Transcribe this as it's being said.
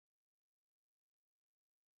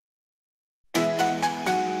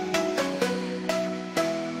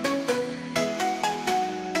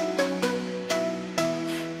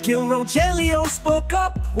Gil Rogelio spoke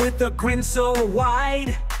up with a grin so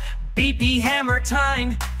wide. BP hammer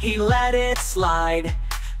time, he let it slide.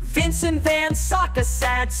 Vincent Van Sock, a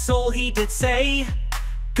sad soul, he did say,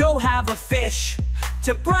 go have a fish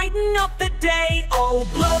to brighten up the day. Oh,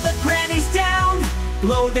 blow the grannies down,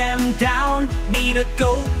 blow them down. Need a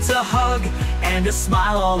goat to hug and a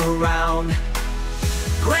smile all around.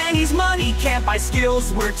 Granny's money can't buy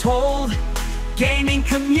skills, we're told. Gaming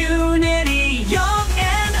community, young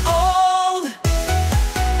and old.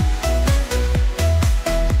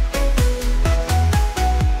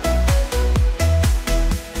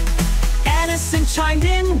 Edison chimed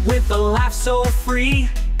in with a laugh so free.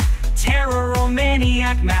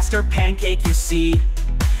 Terroromaniac, master pancake, you see.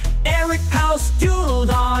 Eric Powell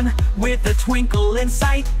doodled on with a twinkle in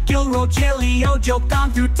sight. Gil Rogelio joked on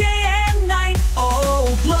through day and night.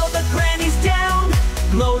 Oh, blow the grannies down,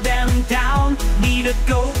 blow them down. Need a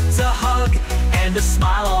goat to hug and a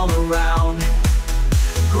smile all around.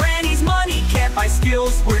 Granny's money can't buy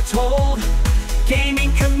skills, we're told.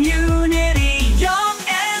 Gaming community, young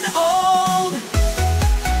and old.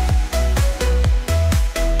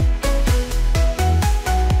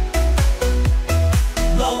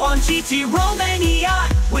 Low on GT Romania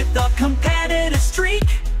with a competitive streak.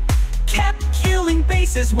 Kept killing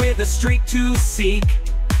bases with a streak to seek.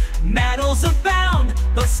 Medals abound,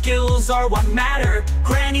 but skills are what matter.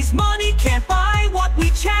 Granny's money can't buy what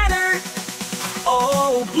we chatter.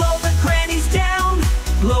 Oh, blow the grannies down,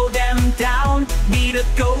 blow them down. Need a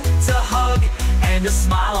goat to hug and a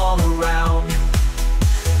smile all around.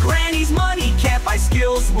 Granny's money can't buy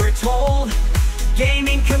skills, we're told.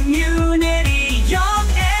 Gaming community, young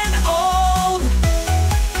and